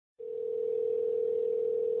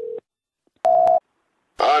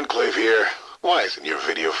Enclave here. Why isn't your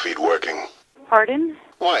video feed working? Pardon?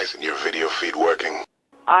 Why isn't your video feed working?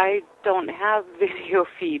 I don't have video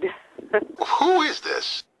feed. Who is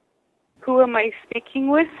this? Who am I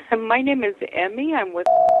speaking with? My name is Emmy. I'm with...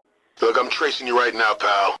 Look, I'm tracing you right now,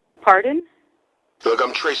 pal. Pardon? Look,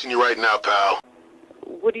 I'm tracing you right now, pal.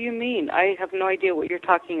 What do you mean? I have no idea what you're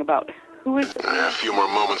talking about. Who is... A few more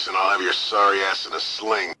moments and I'll have your sorry ass in a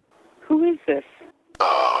sling. Who is this?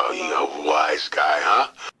 Oh, you wise guy,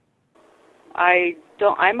 huh? I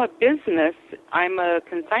don't... I'm a business. I'm a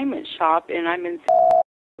consignment shop, and I'm in...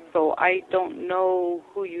 So I don't know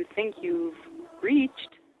who you think you've reached.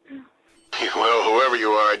 Well, whoever you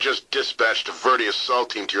are, I just dispatched a Verdi assault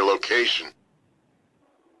team to your location.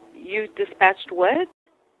 You dispatched what?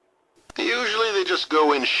 Usually they just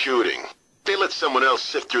go in shooting. They let someone else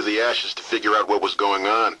sift through the ashes to figure out what was going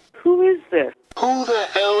on. Who is this? Who the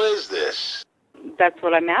hell is this? That's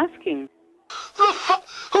what I'm asking. The fuck?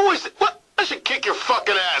 Who is it? What? I should kick your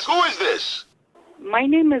fucking ass. Who is this? My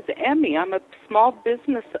name is Emmy. I'm a small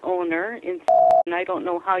business owner in... And I don't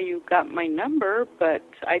know how you got my number, but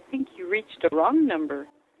I think you reached a wrong number.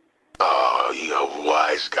 Oh, you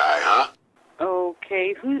wise guy, huh?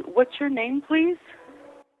 Okay. What's your name, please?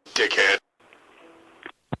 Dickhead.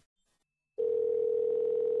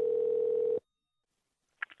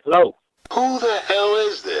 Hello. Who the hell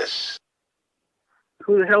is this?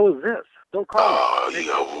 Who the hell is this? Don't call Oh, me.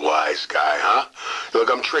 you wise guy, huh? Look,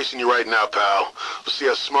 I'm tracing you right now, pal. We'll see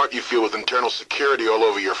how smart you feel with internal security all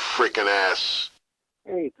over your freaking ass.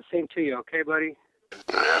 Hey, the same to you, okay, buddy?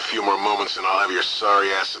 A few more moments and I'll have your sorry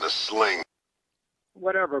ass in a sling.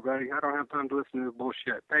 Whatever, buddy. I don't have time to listen to this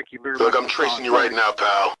bullshit. Thank you very much. Look, I'm tracing you right now,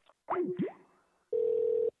 pal.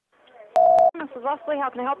 This is Leslie. How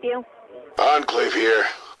can I help you? Enclave here.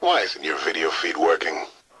 Why isn't your video feed working?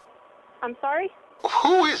 I'm sorry?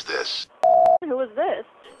 Who is this? Who is this?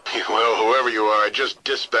 Well, whoever you are, I just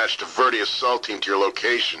dispatched a Verdi assault team to your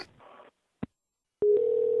location.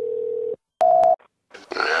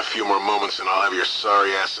 A few more moments and I'll have your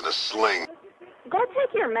sorry ass in a sling. Go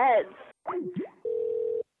take your meds.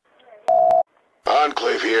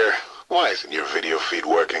 Enclave here. Why isn't your video feed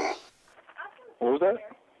working? What was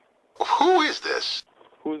that? Who is this?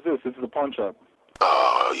 Who is this? This is the pawn shop.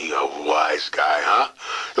 Oh, you wise guy, huh?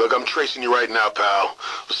 Look, I'm tracing you right now, pal.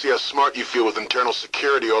 We'll see how smart you feel with internal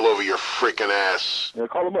security all over your freaking ass. Yeah,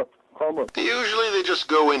 call him up. Call him up. Usually they just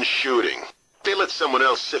go in shooting. They let someone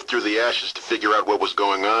else sift through the ashes to figure out what was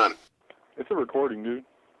going on. It's a recording, dude.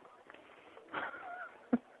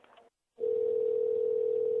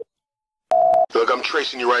 Look, I'm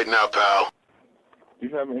tracing you right now, pal. Do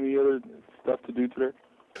you have any other stuff to do today?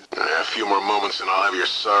 A few more moments and I'll have your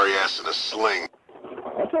sorry ass in a sling.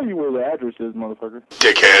 I'll tell you where the address is, motherfucker.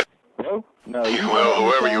 Dickhead. Hello? No. Well,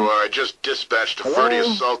 whoever you are, I just dispatched a Verdi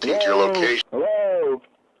assault team to your location. Hello?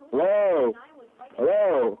 Hello?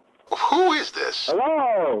 Hello? Who is this?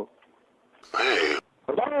 Hello? Hey.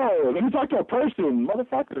 Hello? Let me talk to a person,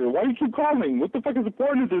 motherfucker. Why do you keep calling? What the fuck is the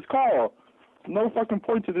point of this call? No fucking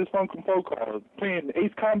point to this phone call. Playing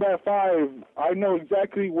Ace Combat 5, I know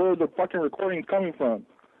exactly where the fucking recording's coming from.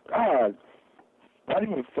 God. Not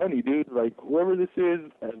even funny, dude. Like, whoever this is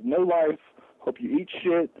has no life. Hope you eat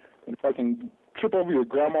shit and fucking trip over your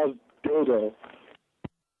grandma's dildo.